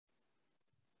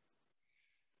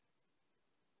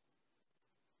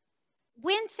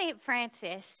when St.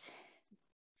 Francis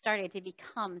started to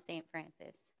become St.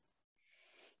 Francis,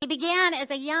 he began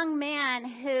as a young man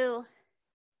who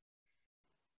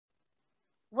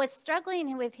was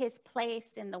struggling with his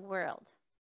place in the world.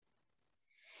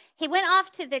 He went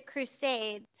off to the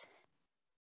Crusades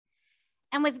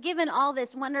and was given all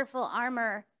this wonderful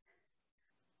armor,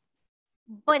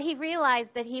 but he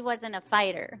realized that he wasn't a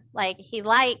fighter. Like, he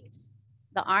liked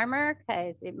the armor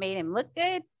because it made him look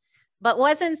good, but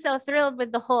wasn't so thrilled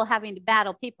with the whole having to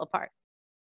battle people part.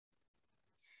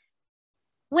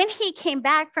 When he came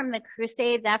back from the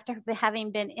Crusades after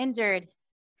having been injured,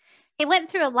 he went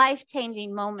through a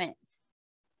life-changing moment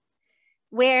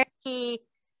where he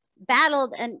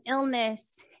battled an illness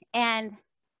and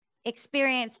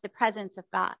experienced the presence of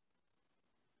God.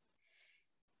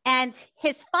 And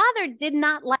his father did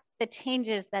not like the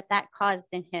changes that caused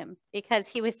in him, because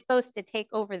he was supposed to take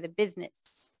over the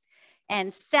business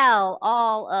and sell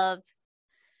all of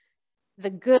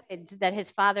the goods that his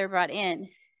father brought in.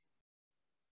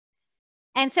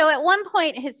 And so at one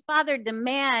point, his father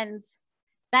demands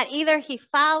that either he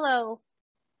follow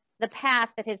the path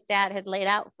that his dad had laid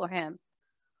out for him,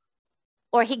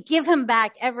 or he give him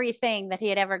back everything that he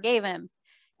had ever gave him.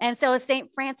 And so St.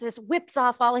 Francis whips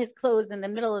off all his clothes in the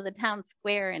middle of the town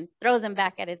square and throws them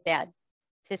back at his dad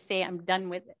to say, I'm done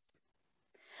with this.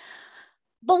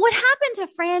 But what happened to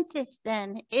Francis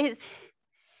then is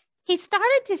he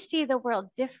started to see the world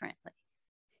differently.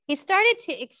 He started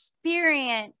to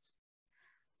experience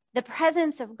the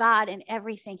presence of God in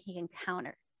everything he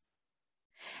encountered.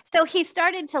 So he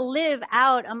started to live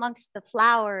out amongst the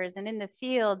flowers and in the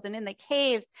fields and in the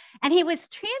caves. And he was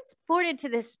transported to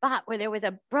this spot where there was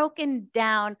a broken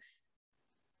down,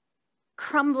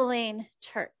 crumbling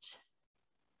church.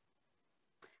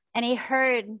 And he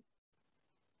heard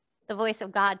the voice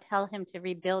of God tell him to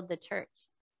rebuild the church.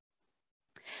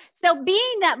 So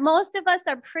being that most of us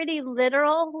are pretty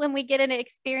literal when we get an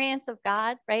experience of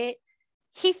God, right?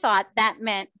 He thought that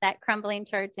meant that crumbling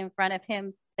church in front of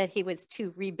him, that he was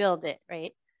to rebuild it,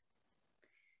 right?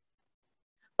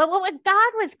 But what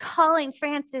God was calling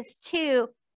Francis to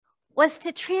was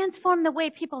to transform the way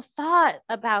people thought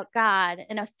about God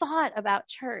and a thought about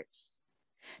church,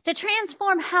 to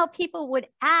transform how people would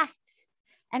act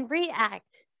and react.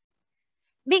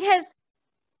 Because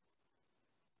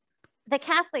the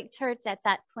Catholic Church at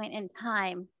that point in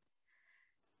time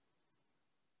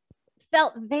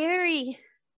felt very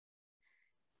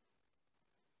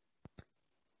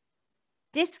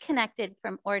disconnected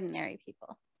from ordinary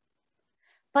people,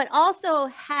 but also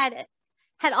had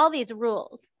all these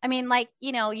rules. I mean, like,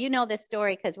 you know this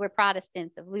story because we're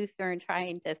Protestants, of Luther and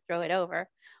trying to throw it over.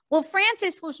 Well,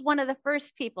 Francis was one of the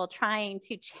first people trying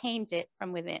to change it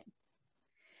from within,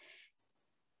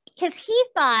 because he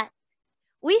thought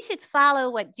we should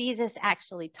follow what Jesus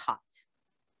actually taught.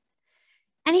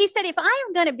 And he said, if I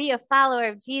am going to be a follower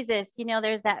of Jesus,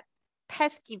 there's that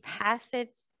pesky passage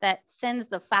that sends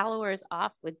the followers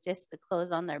off with just the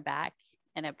clothes on their back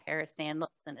and a pair of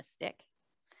sandals and a stick.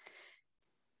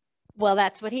 Well,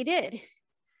 that's what he did.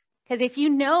 Because if you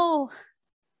know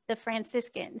the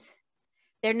Franciscans,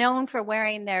 they're known for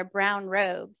wearing their brown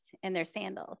robes and their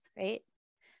sandals, right?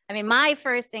 I mean, my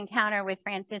first encounter with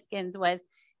Franciscans was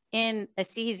in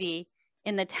Assisi,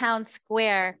 in the town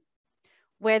square,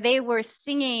 where they were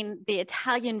singing the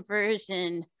Italian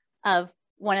version of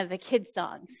one of the kids'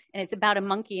 songs, and it's about a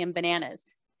monkey and bananas.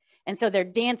 And so they're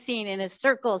dancing in a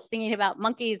circle, singing about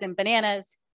monkeys and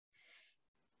bananas.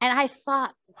 And I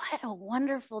thought, what a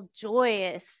wonderful,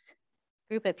 joyous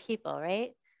group of people,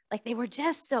 right? Like, they were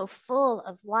just so full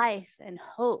of life and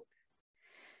hope.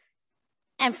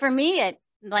 And for me, at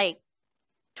like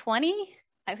 20,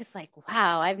 I was like,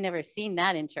 wow, I've never seen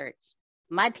that in church.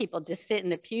 My people just sit in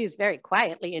the pews very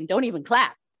quietly and don't even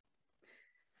clap.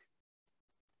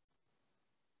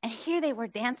 And here they were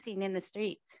dancing in the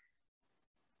streets.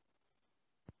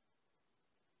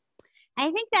 I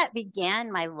think that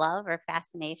began my love or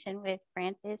fascination with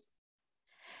Francis,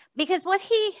 because what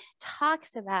he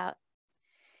talks about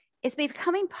is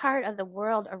becoming part of the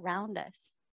world around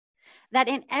us. That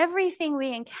in everything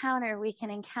we encounter, we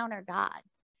can encounter God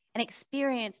and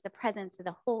experience the presence of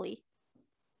the holy.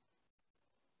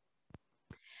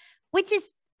 Which is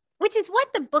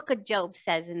what the book of Job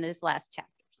says in these last chapters.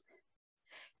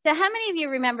 So how many of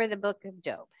you remember the book of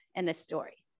Job and the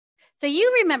story? So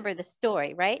you remember the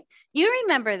story, right? You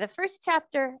remember the first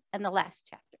chapter and the last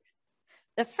chapter.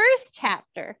 The first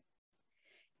chapter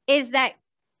is that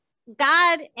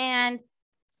God and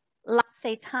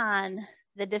Satan,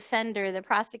 the defender, the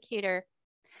prosecutor,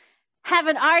 have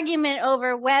an argument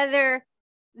over whether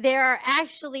there are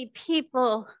actually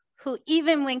people who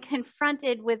even when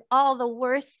confronted with all the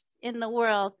worst in the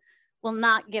world will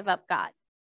not give up God.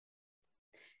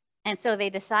 And so they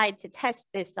decide to test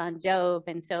this on Job.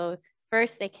 And so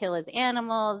first they kill his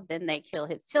animals, then they kill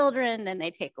his children, then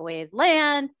they take away his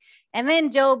land. And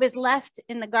then Job is left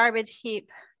in the garbage heap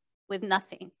with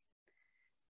nothing,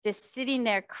 just sitting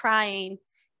there crying.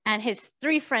 And his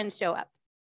 3 friends show up.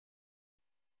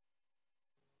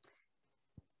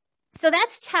 So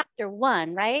that's chapter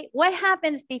 1, right? What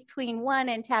happens between 1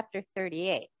 and chapter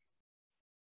 38?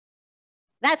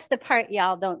 That's the part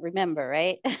y'all don't remember,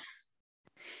 right?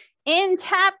 In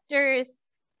chapters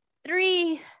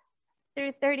 3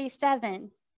 through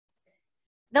 37,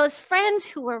 those friends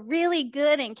who were really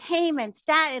good and came and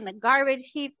sat in the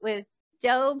garbage heap with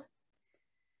Job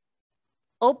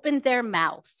opened their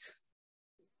mouths.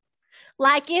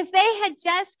 Like if they had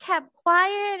just kept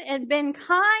quiet and been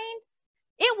kind,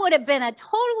 it would have been a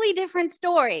totally different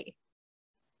story.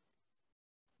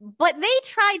 But they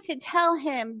tried to tell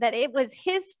him that it was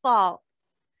his fault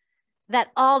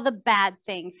that all the bad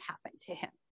things happened to him.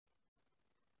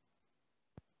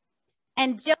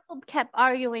 And Job kept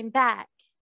arguing back.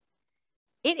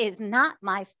 It is not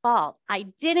my fault. I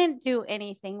didn't do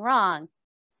anything wrong.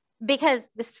 Because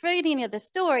the beginning of the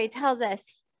story tells us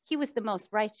he was the most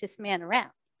righteous man around.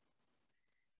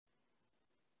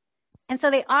 And so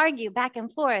they argue back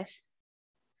and forth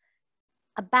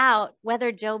about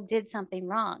whether Job did something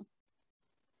wrong.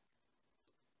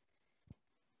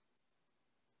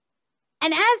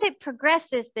 And as it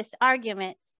progresses, this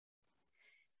argument,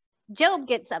 Job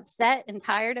gets upset and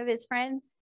tired of his friends.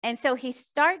 And so he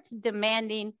starts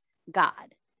demanding God.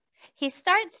 He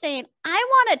starts saying, I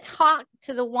want to talk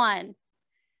to the one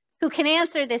who can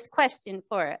answer this question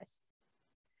for us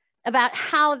about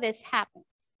how this happened.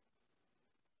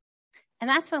 And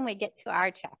that's when we get to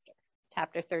our chapter,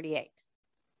 chapter 38.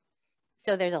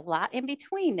 So there's a lot in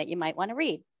between that you might want to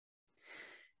read.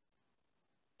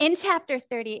 In chapter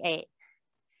 38,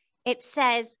 it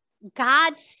says,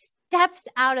 God steps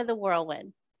out of the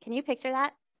whirlwind. Can you picture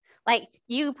that? Like,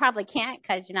 you probably can't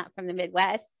because you're not from the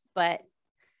Midwest, but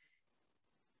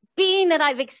being that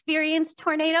I've experienced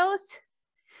tornadoes,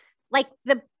 like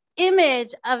the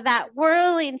image of that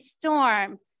whirling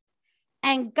storm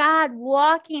and God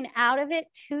walking out of it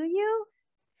to you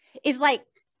is like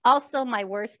also my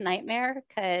worst nightmare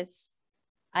because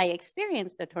I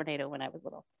experienced a tornado when I was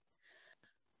little.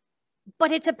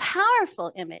 But it's a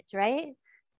powerful image, right?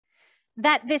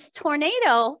 That this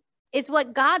tornado is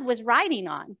what God was riding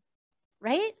on,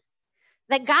 right?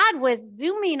 That God was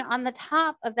zooming on the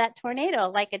top of that tornado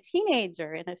like a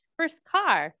teenager in his first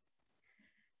car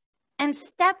and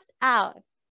steps out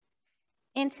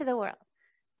into the world.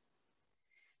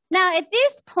 Now, at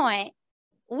this point,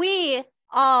 we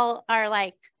all are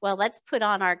like, well, let's put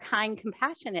on our kind,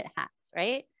 compassionate hats,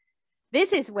 right?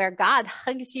 This is where God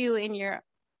hugs you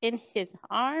in his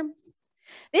arms.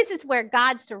 This is where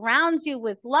God surrounds you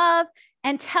with love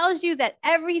and tells you that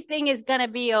everything is going to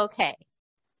be okay.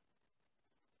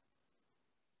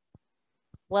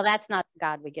 Well, that's not the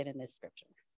God we get in this scripture.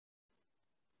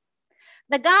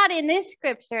 The God in this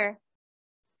scripture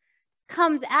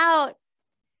comes out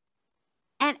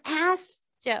and asks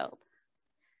Job,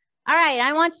 all right,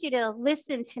 I want you to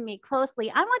listen to me closely.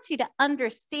 I want you to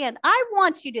understand. I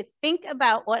want you to think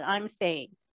about what I'm saying.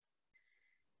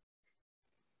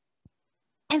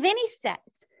 And then he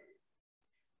says,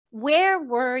 where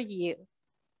were you?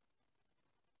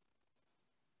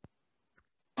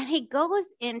 And he goes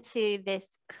into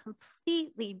this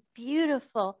completely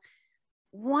beautiful,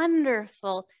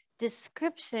 wonderful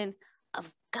description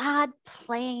of God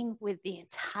playing with the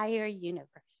entire universe,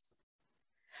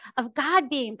 of God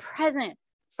being present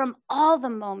from all the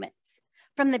moments,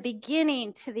 from the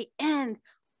beginning to the end,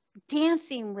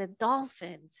 dancing with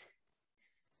dolphins,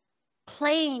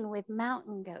 playing with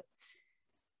mountain goats.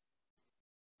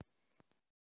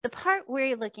 The part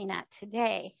we're looking at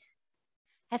today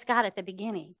has God at the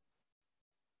beginning.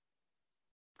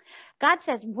 God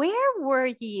says, where were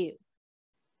you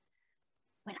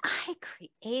when I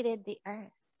created the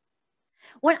earth?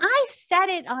 When I set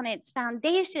it on its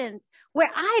foundations,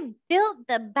 where I built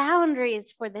the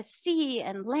boundaries for the sea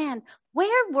and land,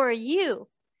 where were you?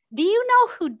 Do you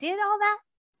know who did all that?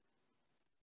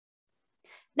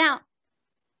 Now,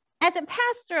 as a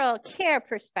pastoral care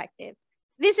perspective,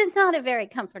 this is not a very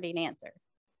comforting answer.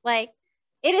 Like,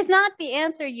 it is not the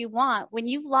answer you want when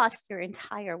you've lost your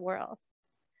entire world.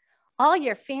 All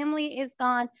your family is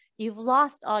gone. You've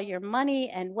lost all your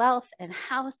money and wealth and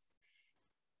house.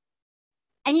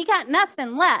 And you got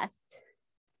nothing left.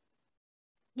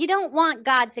 You don't want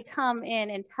God to come in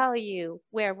and tell you,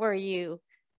 where were you?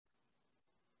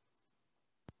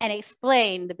 and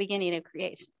explain the beginning of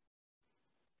creation.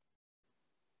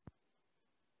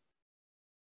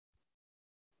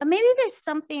 But maybe there's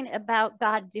something about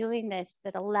God doing this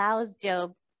that allows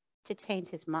Job to change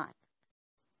his mind,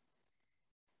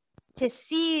 to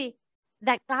see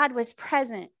that God was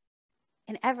present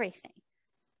in everything,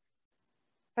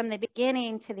 from the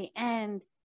beginning to the end,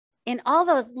 in all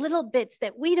those little bits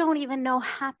that we don't even know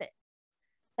happened,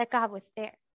 that God was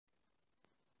there.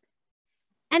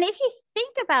 And if you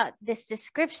think about this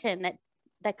description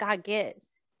that God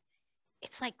gives,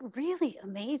 it's like really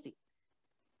amazing.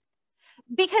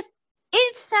 Because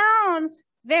it sounds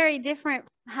very different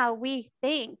how we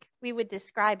think we would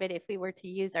describe it if we were to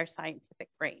use our scientific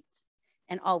brains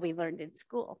and all we learned in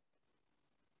school.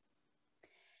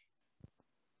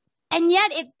 And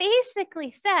yet it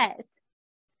basically says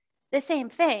the same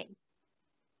thing.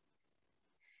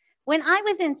 When I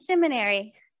was in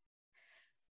seminary,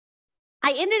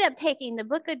 I ended up taking the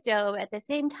book of Job at the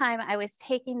same time I was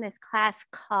taking this class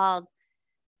called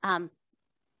The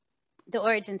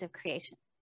Origins of Creation.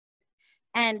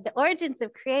 And the Origins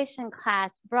of Creation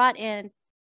class brought in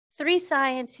 3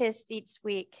 scientists each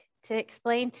week to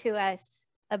explain to us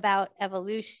about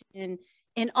evolution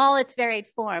in all its varied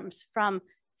forms, from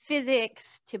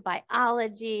physics to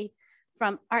biology,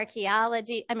 from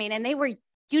archaeology. I mean, and they were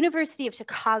University of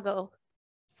Chicago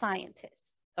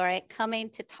scientists, all right, coming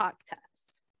to talk to us.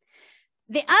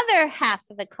 The other half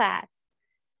of the class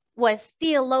was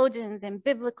theologians and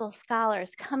biblical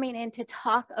scholars coming in to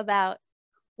talk about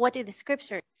what do the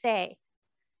scriptures say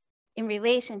in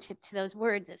relationship to those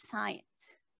words of science.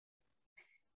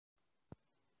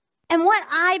 And what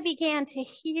I began to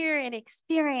hear and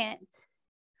experience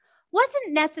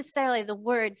wasn't necessarily the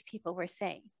words people were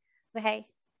saying, okay?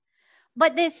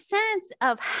 But this sense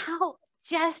of how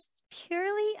just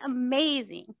purely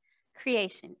amazing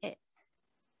creation is.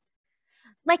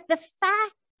 Like the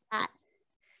fact that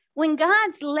when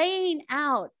God's laying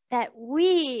out that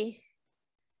we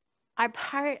are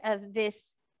part of this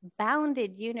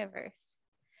bounded universe.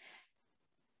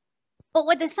 But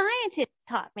what the scientists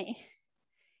taught me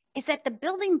is that the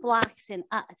building blocks in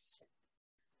us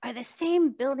are the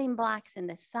same building blocks in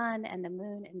the sun and the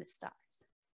moon and the stars.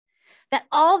 That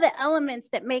all the elements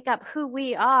that make up who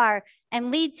we are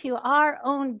and lead to our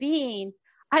own being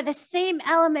are the same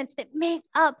elements that make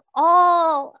up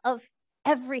all of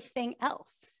everything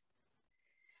else.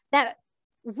 That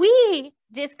we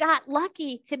just got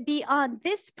lucky to be on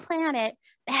this planet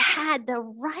that had the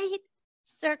right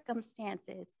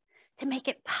circumstances to make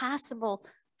it possible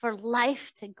for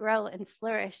life to grow and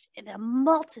flourish in a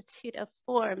multitude of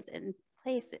forms and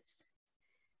places.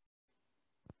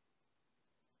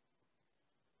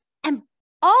 And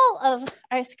all of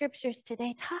our scriptures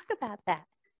today talk about that.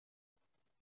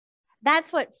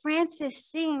 That's what Francis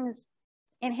sings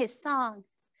in his song,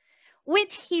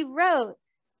 which he wrote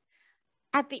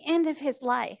at the end of his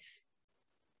life.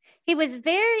 He was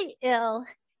very ill,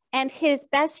 and his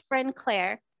best friend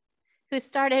Claire, who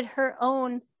started her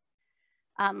own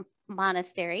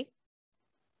monastery,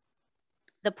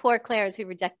 the poor Claires who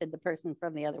rejected the person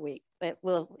from the other week, but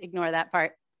we'll ignore that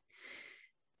part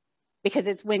because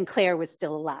it's when Claire was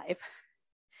still alive.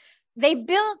 They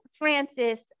built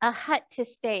Francis a hut to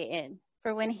stay in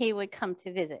for when he would come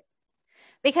to visit.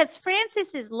 Because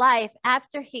Francis's life,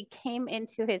 after he came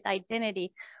into his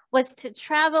identity, was to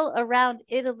travel around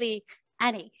Italy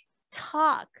and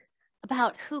talk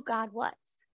about who God was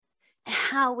and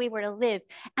how we were to live,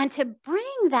 and to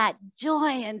bring that joy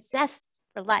and zest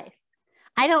for life.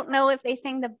 I don't know if they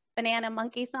sang the Banana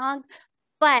Monkey song,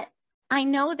 but I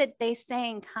know that they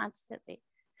sang constantly,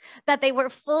 that they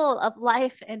were full of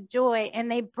life and joy, and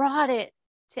they brought it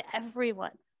to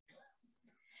everyone.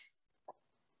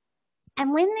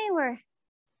 And when they were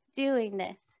doing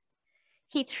this,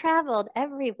 he traveled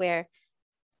everywhere.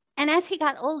 And as he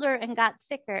got older and got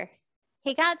sicker,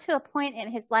 he got to a point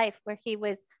in his life where he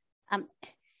was, and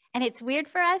it's weird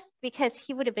for us because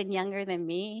he would have been younger than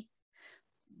me,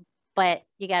 but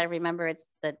you got to remember it's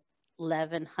the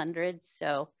 1100s,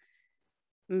 so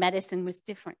medicine was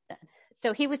different then.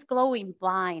 So he was glowing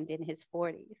blind in his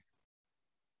 40s.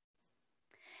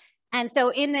 And so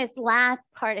in this last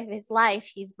part of his life,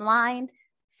 he's blind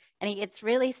and he gets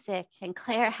really sick. And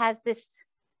Claire has this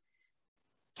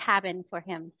cabin for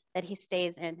him that he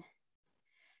stays in.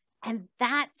 And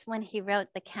that's when he wrote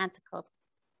the canticle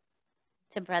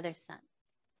to Brother Sun.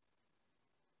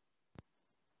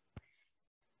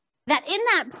 That in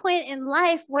that point in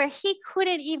life where he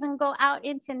couldn't even go out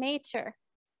into nature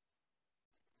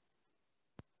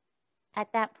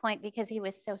at that point because he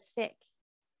was so sick,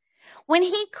 when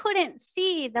he couldn't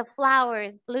see the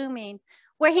flowers blooming,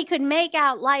 where he could make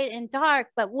out light and dark,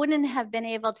 but wouldn't have been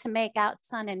able to make out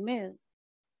sun and moon.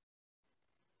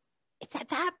 It's at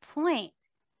that point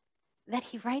that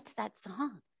he writes that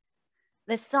song,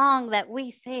 the song that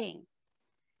we sing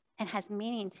and has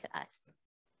meaning to us.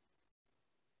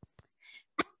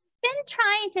 I've been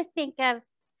trying to think of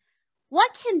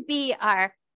what can be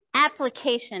our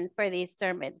application for these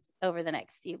sermons over the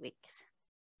next few weeks.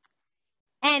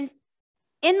 And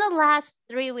in the last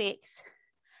 3 weeks,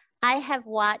 I have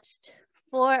watched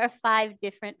 4 or 5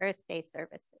 different Earth Day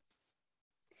services.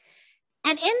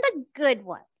 And in the good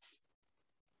ones,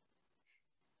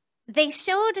 they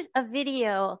showed a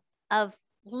video of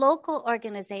local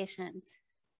organizations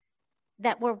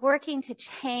that were working to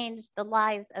change the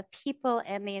lives of people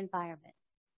and the environment.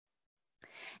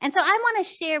 And so I want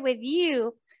to share with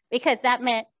you, because that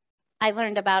meant I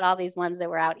learned about all these ones that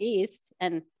were out east,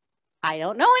 and I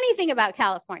don't know anything about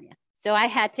California. So I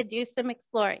had to do some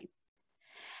exploring.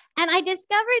 And I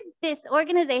discovered this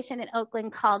organization in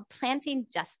Oakland called Planting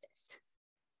Justice.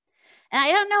 And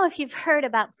I don't know if you've heard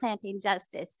about Planting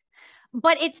Justice,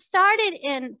 but it started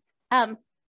in, now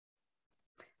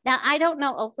I don't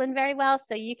know Oakland very well,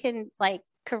 so you can like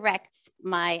correct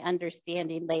my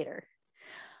understanding later.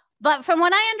 But from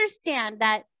what I understand,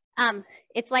 that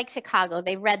it's like Chicago,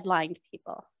 they redlined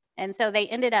people. And so they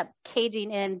ended up caging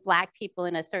in Black people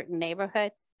in a certain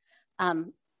neighborhood.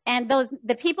 And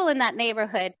the people in that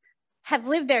neighborhood have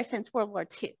lived there since World War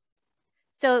II.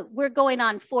 So we're going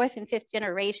on 4th and 5th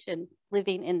generation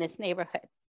living in this neighborhood.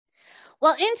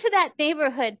 Well, into that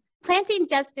neighborhood, Planting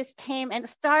Justice came and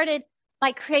started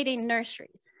by creating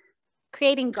nurseries,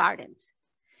 creating gardens,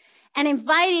 and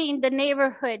inviting the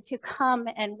neighborhood to come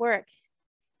and work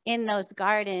in those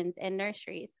gardens and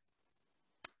nurseries.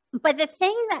 But the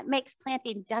thing that makes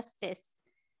Planting Justice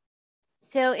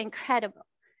so incredible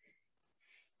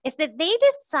is that they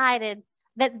decided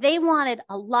that they wanted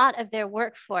a lot of their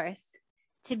workforce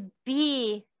to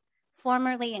be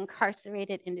formerly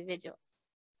incarcerated individuals.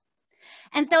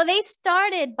 And so they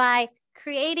started by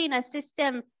creating a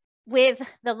system with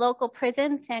the local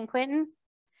prison, San Quentin,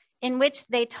 in which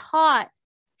they taught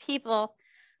people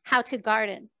how to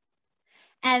garden.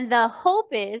 And the hope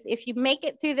is if you make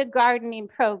it through the gardening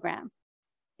program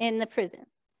in the prison,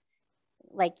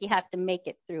 like you have to make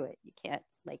it through it. You can't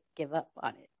like give up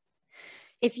on it.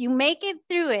 If you make it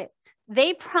through it,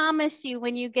 they promise you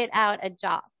when you get out a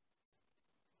job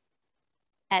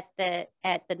at the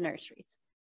nurseries.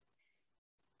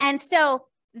 And so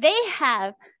they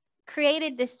have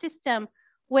created this system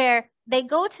where they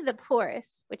go to the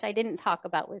poorest, which I didn't talk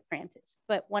about with Francis,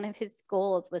 but one of his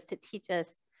goals was to teach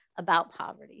us about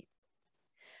poverty,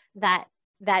 that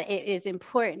it is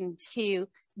important to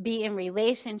be in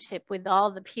relationship with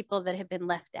all the people that have been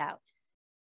left out.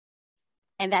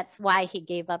 And that's why he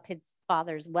gave up his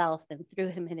father's wealth and threw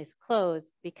him in his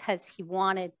clothes, because he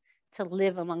wanted to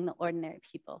live among the ordinary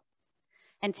people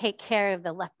and take care of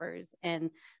the lepers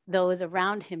and those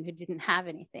around him who didn't have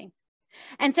anything.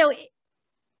 And so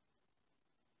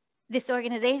this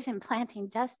organization, Planting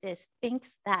Justice,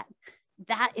 thinks that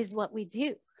that is what we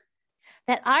do,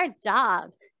 that our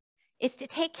job is to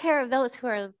take care of those who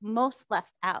are most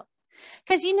left out.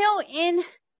 Because you know, in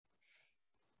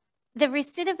the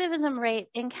recidivism rate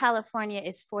in California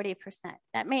is 40%.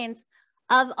 That means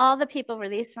of all the people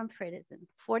released from prison,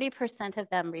 40% of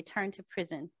them return to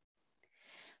prison.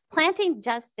 Planting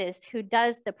Justice, who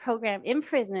does the program in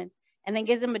prison and then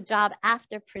gives them a job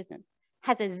after prison,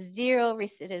 has a 0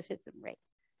 recidivism rate.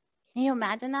 Can you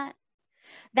imagine that?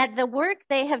 That the work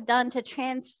they have done to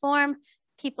transform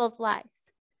people's lives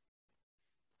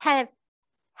have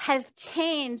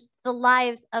changed the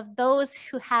lives of those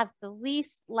who have the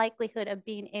least likelihood of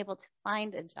being able to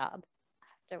find a job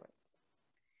afterwards.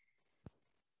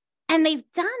 And they've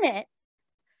done it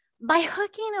by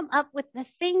hooking them up with the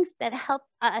things that help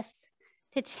us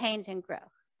to change and grow.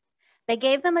 They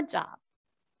gave them a job.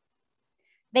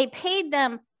 They paid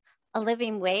them a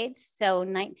living wage, so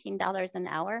 $19 an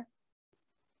hour.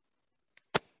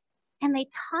 And they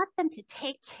taught them to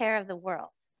take care of the world,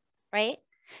 right?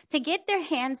 To get their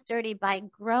hands dirty by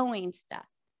growing stuff.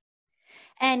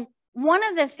 And one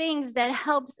of the things that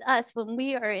helps us when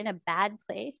we are in a bad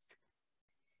place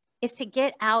is to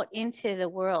get out into the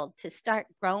world, to start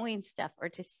growing stuff or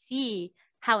to see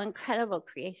how incredible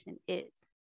creation is.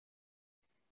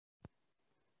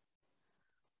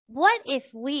 What if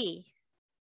we,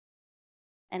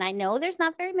 and I know there's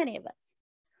not very many of us,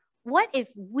 what if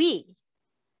we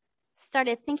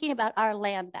started thinking about our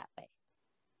land that way?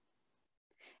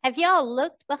 Have y'all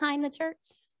looked behind the church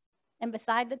and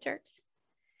beside the church?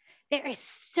 There is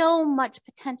so much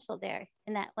potential there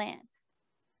in that land.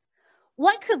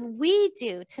 What could we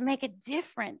do to make a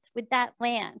difference with that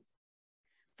land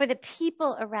for the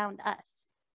people around us?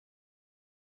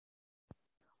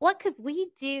 What could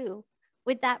we do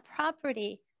with that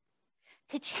property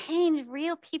to change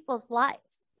real people's lives?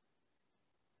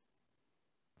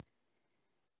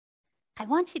 I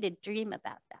want you to dream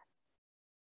about that.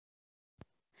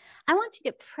 I want you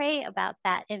to pray about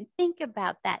that and think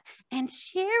about that and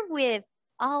share with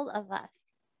all of us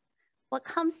what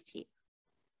comes to you.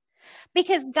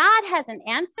 Because God has an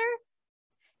answer.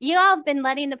 You all have been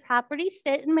letting the property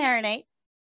sit and marinate,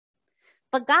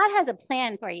 but God has a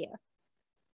plan for you.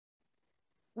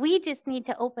 We just need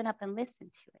to open up and listen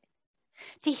to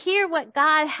it, to hear what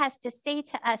God has to say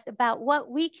to us about what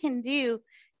we can do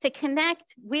to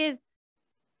connect with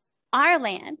our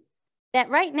land that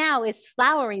right now is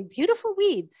flowering beautiful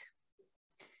weeds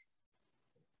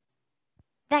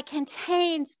that can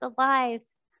change the lives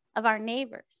of our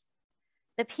neighbors,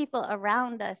 the people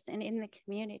around us and in the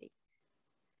community.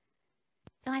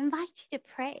 So I invite you to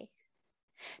pray,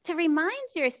 to remind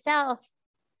yourself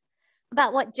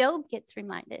about what Job gets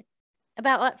reminded,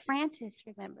 about what Francis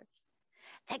remembers,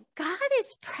 that God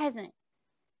is present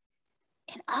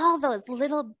in all those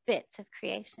little bits of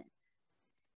creation,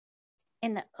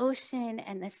 in the ocean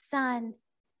and the sun,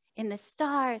 in the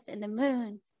stars and the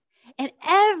moons, and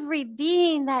every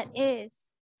being that is.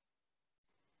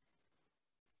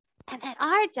 And that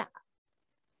our job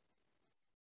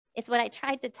is what I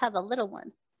tried to tell the little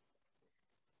one,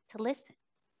 to listen,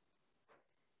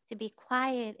 to be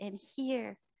quiet and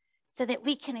hear so that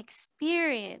we can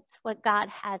experience what God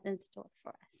has in store for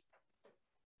us.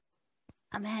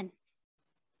 Amen.